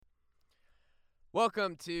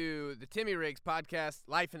Welcome to the Timmy Riggs podcast,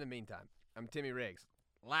 Life in the Meantime. I'm Timmy Riggs.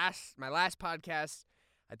 My last podcast,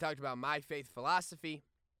 I talked about my faith philosophy.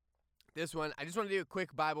 This one, I just want to do a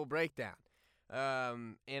quick Bible breakdown.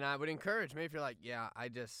 And I would encourage, maybe if you're like, yeah, I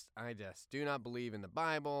just do not believe in the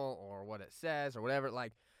Bible or what it says or whatever,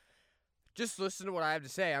 just listen to what I have to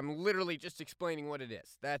say. I'm literally just explaining what it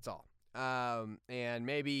is. That's all. And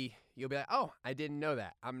maybe you'll be like, oh, I didn't know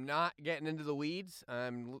that. I'm not getting into the weeds.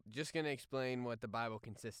 I'm just going to explain what the Bible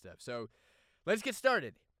consists of. So let's get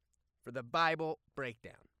started for the Bible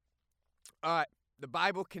breakdown. All right. The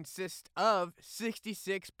Bible consists of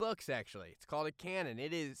 66 books, actually. It's called a canon.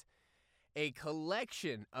 It is a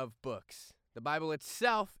collection of books. The Bible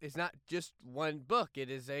itself is not just one book. It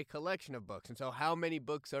is a collection of books. And so how many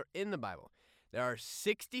books are in the Bible? There are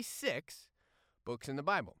 66 books in the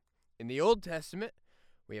Bible. In the Old Testament,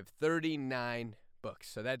 we have 39 books.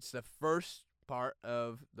 So that's the first part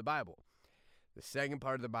of the Bible. The second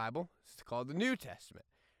part of the Bible is called the New Testament,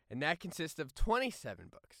 and that consists of 27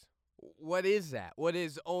 books. What is that? What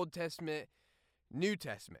is Old Testament, New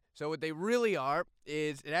Testament? So what they really are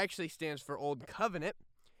is it actually stands for Old Covenant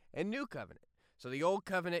and New Covenant. So the Old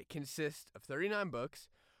Covenant consists of 39 books,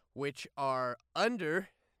 which are under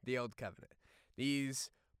the Old Covenant. These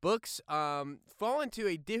books fall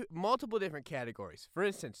into multiple different categories. For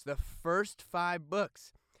instance, the first 5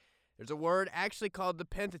 books, there's a word actually called the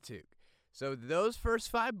Pentateuch. So those first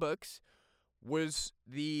 5 books was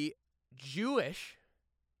the Jewish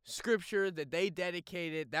scripture that they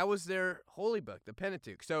dedicated. That was their holy book, the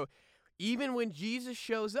Pentateuch. So even when Jesus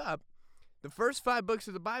shows up, the first 5 books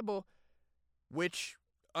of the Bible, which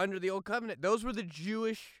under the Old Covenant, those were the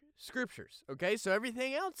Jewish scriptures, okay? So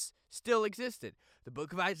everything else still existed. The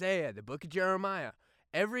book of Isaiah, the book of Jeremiah,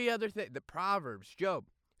 every other thing, the Proverbs, Job,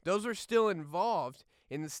 those were still involved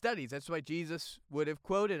in the studies. That's why Jesus would have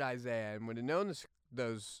quoted Isaiah and would have known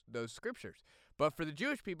those scriptures. But for the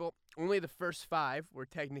Jewish people, only the first 5 were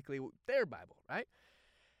technically their Bible, right?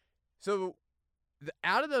 So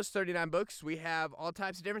out of those 39 books, we have all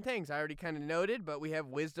types of different things. I already kind of noted, but we have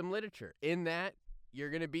wisdom literature. In that,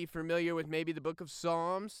 you're going to be familiar with maybe the book of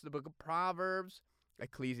Psalms, the book of Proverbs,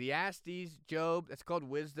 Ecclesiastes, Job. That's called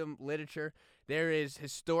wisdom literature. There is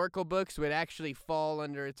historical books which actually fall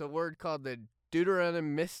under, it's a word called the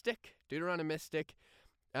Deuteronomistic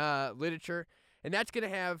literature. And that's going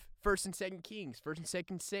to have 1st and 2nd Kings, 1st and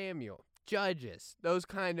 2nd Samuel, Judges, those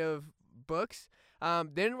kind of books.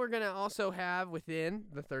 Then we're going to also have within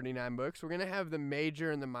the 39 books, we're going to have the major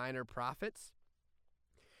and the minor prophets.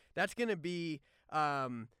 That's going to be, a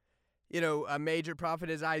major prophet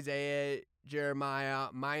is Isaiah, Jeremiah,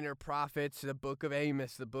 minor prophets, the book of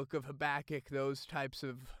Amos, the book of Habakkuk, those types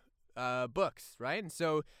of books, right? And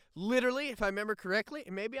so literally, if I remember correctly,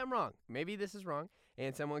 and maybe I'm wrong, maybe this is wrong,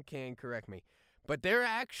 and someone can correct me, but they're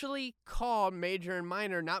actually called major and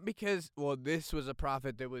minor, not because, well, this was a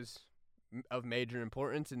prophet that was of major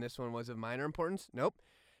importance and this one was of minor importance. Nope.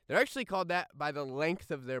 They're actually called that by the length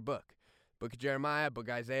of their book. Book of Jeremiah, book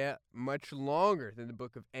of Isaiah, much longer than the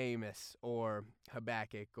book of Amos or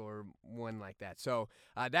Habakkuk or one like that. So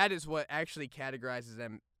that is what actually categorizes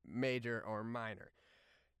them major or minor.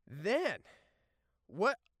 Then,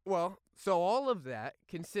 so all of that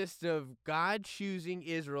consists of God choosing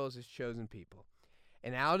Israel as his chosen people.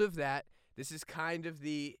 And out of that, this is kind of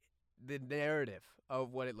the narrative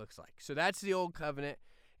of what it looks like. So that's the Old Covenant.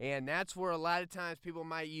 And that's where a lot of times people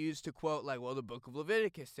might use to quote, the book of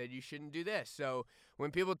Leviticus said you shouldn't do this. So when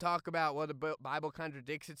people talk about, the Bible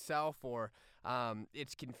contradicts itself or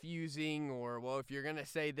it's confusing or, if you're going to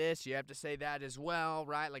say this, you have to say that as well,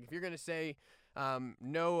 right? Like if you're going to say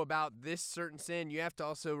no about this certain sin, you have to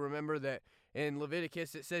also remember that in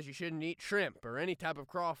Leviticus it says you shouldn't eat shrimp or any type of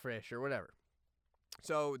crawfish or whatever.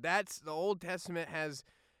 So that's the Old Testament has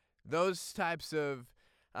those types of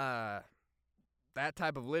that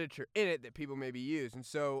type of literature in it that people maybe use. And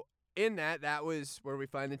so in that was where we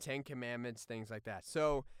find the 10 Commandments, things like that.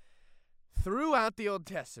 So throughout the Old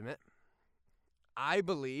Testament, I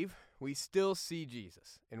believe we still see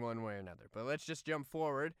Jesus in one way or another. But let's just jump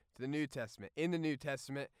forward to the New Testament. In the New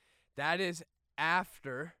Testament, that is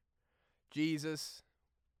after Jesus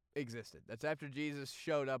existed. That's after Jesus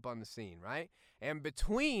showed up on the scene, right? And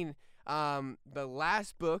between the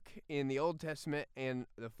last book in the Old Testament and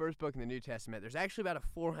the first book in the New Testament, there's actually about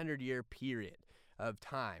a 400-year period of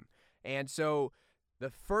time. And so the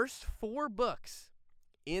first 4 books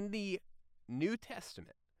in the New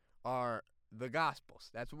Testament are the Gospels.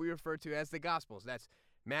 That's what we refer to as the Gospels. That's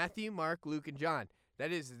Matthew, Mark, Luke, and John.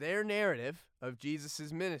 That is their narrative of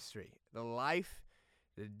Jesus' ministry. The life,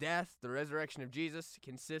 the death, the resurrection of Jesus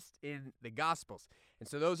consists in the Gospels. And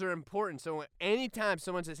so those are important. So anytime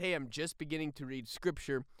someone says, hey, I'm just beginning to read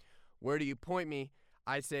Scripture, where do you point me?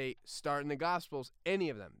 I say start in the Gospels, any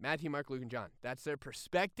of them, Matthew, Mark, Luke, and John. That's their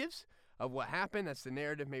perspectives of what happened. That's the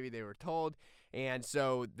narrative maybe they were told. And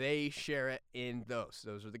so they share it in those.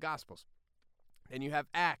 Those are the Gospels. Then you have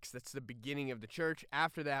Acts. That's the beginning of the church.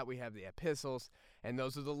 After that, we have the epistles, and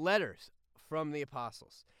those are the letters from the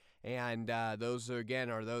apostles. And those, are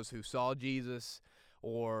those who saw Jesus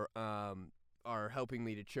or are helping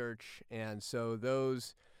lead a church. And so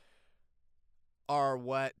those are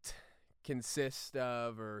what consist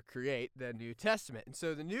of or create the New Testament. And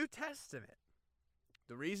so the New Testament,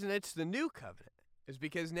 the reason it's the new covenant is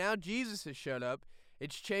because now Jesus has showed up.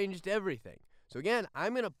 It's changed everything. So again,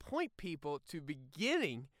 I'm going to point people to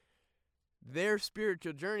beginning their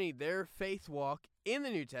spiritual journey, their faith walk in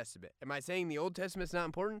the New Testament. Am I saying the Old Testament's not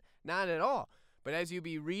important? Not at all. But as you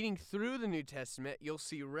be reading through the New Testament, you'll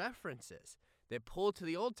see references that pull to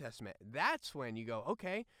the Old Testament. That's when you go,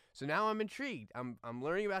 okay, so now I'm intrigued. I'm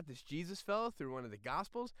learning about this Jesus fellow through one of the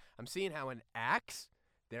Gospels. I'm seeing how in Acts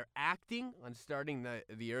they're acting on starting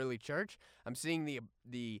the early church. I'm seeing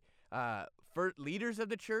the first leaders of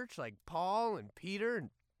the church like Paul and Peter and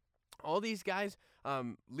all these guys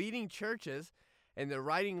leading churches, and they're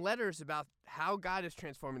writing letters about how God is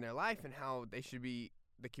transforming their life and how they should be,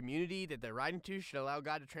 the community that they're writing to should allow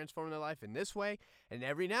God to transform their life in this way. And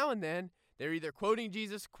every now and then, they're either quoting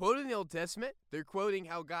Jesus, quoting the Old Testament, they're quoting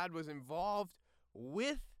how God was involved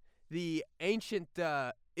with the ancient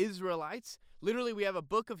Israelites. Literally, we have a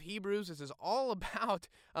book of Hebrews. This is all about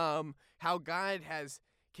how God has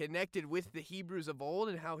connected with the Hebrews of old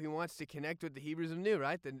and how he wants to connect with the Hebrews of new,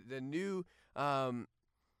 right? The new, well,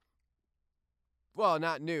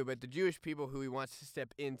 not new, but the Jewish people who he wants to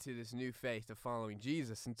step into this new faith of following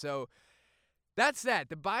Jesus. And so that's that.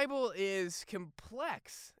 The Bible is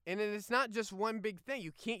complex, and it's not just one big thing.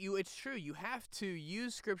 It's true. You have to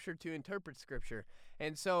use Scripture to interpret Scripture.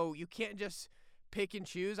 And so you can't just pick and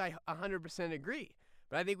choose. I 100% agree.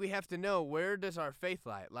 But I think we have to know, where does our faith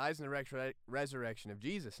lie? It lies in the resurrection of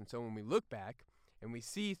Jesus. And so when we look back and we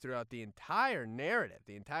see throughout the entire narrative,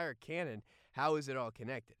 the entire canon, how is it all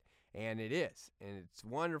connected? And it is. And it's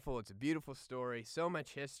wonderful. It's a beautiful story. So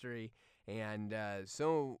much history, and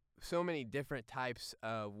so many different types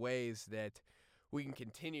of ways that we can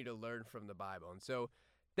continue to learn from the Bible. And so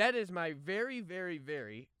that is my very, very,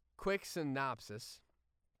 very quick synopsis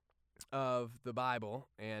of the Bible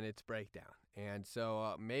and its breakdown. And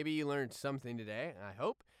so maybe you learned something today, I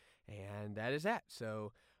hope, and that is that.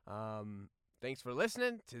 So thanks for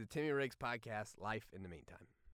listening to the Timmy Riggs podcast, Life in the Meantime.